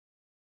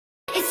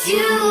It's you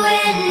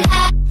and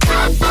I.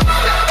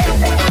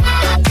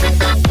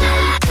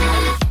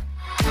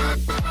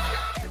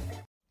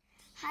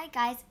 Hi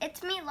guys,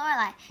 it's me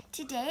Loreli.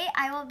 Today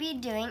I will be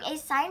doing a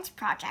science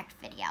project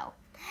video.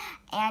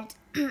 And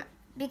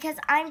because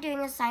I'm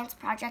doing a science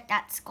project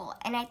at school,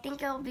 and I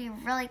think it will be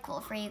really cool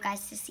for you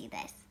guys to see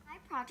this. My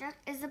project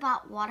is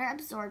about water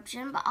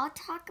absorption, but I'll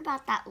talk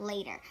about that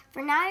later.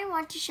 For now, I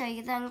want to show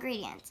you the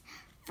ingredients.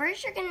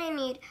 First, you're going to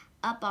need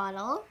a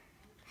bottle,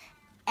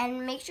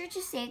 and make sure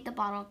to save the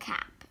bottle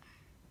cap.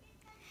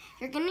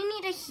 You're going to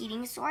need a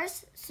heating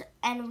source,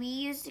 and we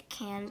used a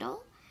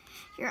candle.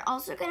 You're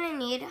also going to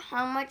need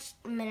how much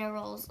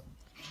minerals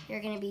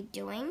you're going to be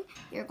doing.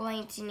 You're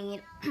going to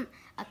need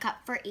a cup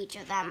for each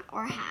of them,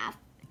 or half.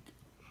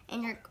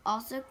 And you're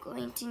also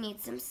going to need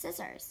some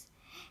scissors.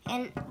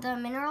 And the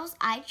minerals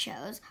I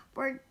chose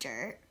were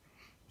dirt,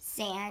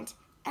 sand,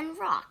 and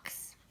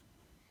rocks.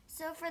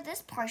 So for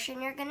this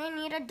portion, you're going to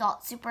need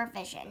adult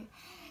supervision.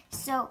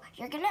 So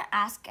you're going to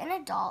ask an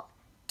adult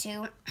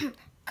to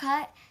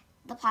cut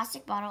the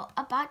plastic bottle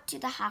about to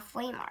the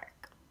halfway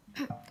mark.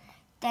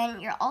 Then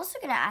you're also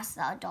going to ask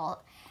the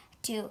adult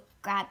to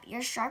grab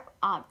your sharp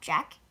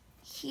object,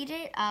 heat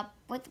it up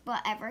with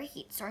whatever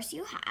heat source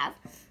you have,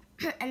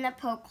 and then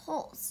poke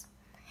holes.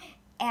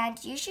 And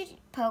you should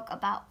poke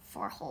about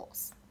 4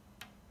 holes.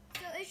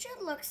 So it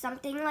should look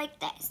something like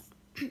this.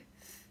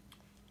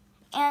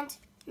 And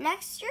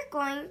next you're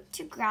going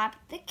to grab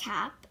the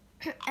cap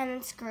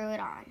and screw it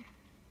on.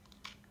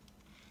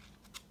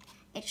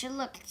 It should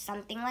look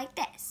something like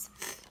this.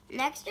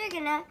 Next you're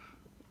gonna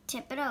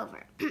tip it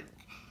over.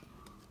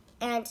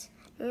 And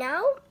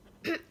now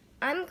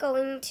I'm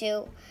going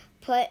to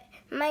put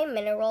my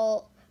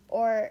mineral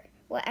or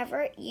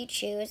whatever you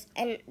choose,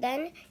 and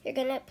then you're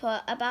gonna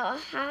put about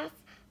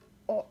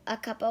a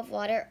cup of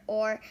water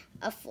or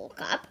a full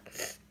cup.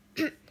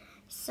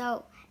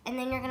 And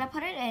then you're gonna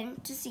put it in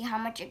to see how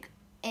much it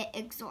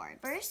absorbs.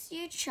 First,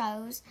 you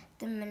chose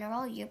the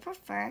mineral you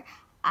prefer.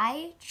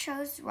 I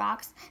chose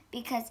rocks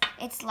because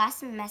it's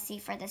less messy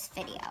for this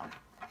video.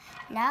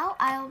 Now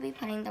I will be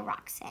putting the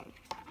rocks in.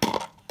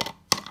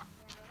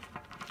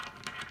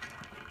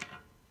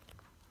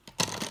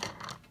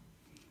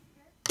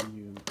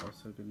 You're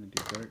also going to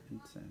do dirt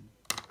and sand.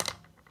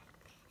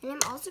 And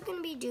I'm also going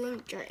to be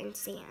doing dirt and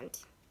sand.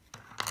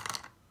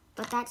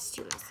 But that's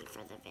too messy for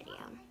the video.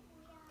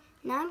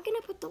 Now I'm going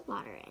to put the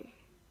water in.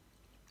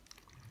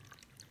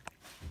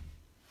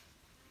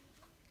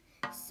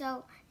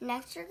 So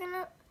next you're going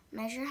to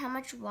measure how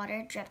much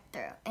water dripped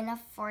through in a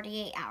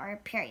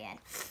 48-hour period.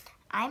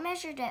 I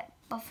measured it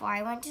before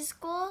I went to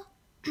school,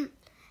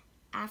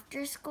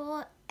 after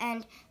school,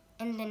 and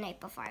in the night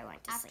before I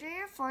went to sleep. After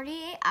your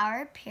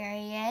 48-hour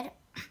period,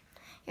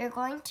 you're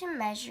going to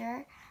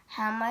measure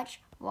how much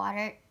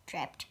water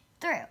dripped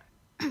through.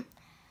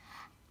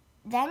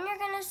 Then you're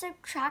going to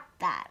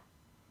subtract that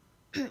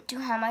to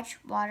how much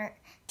water,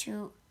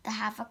 to the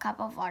half a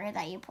cup of water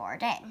that you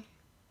poured in.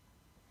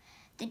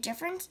 The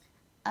difference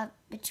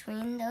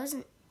between those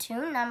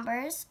two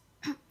numbers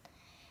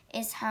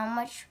is how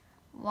much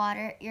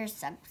water your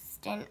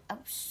substance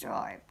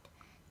absorbed.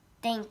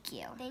 Thank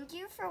you. Thank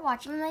you for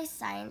watching my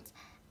science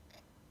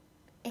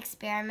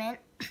experiment.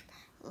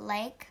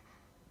 Like,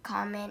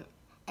 comment,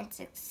 and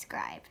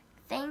subscribe.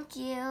 Thank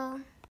you.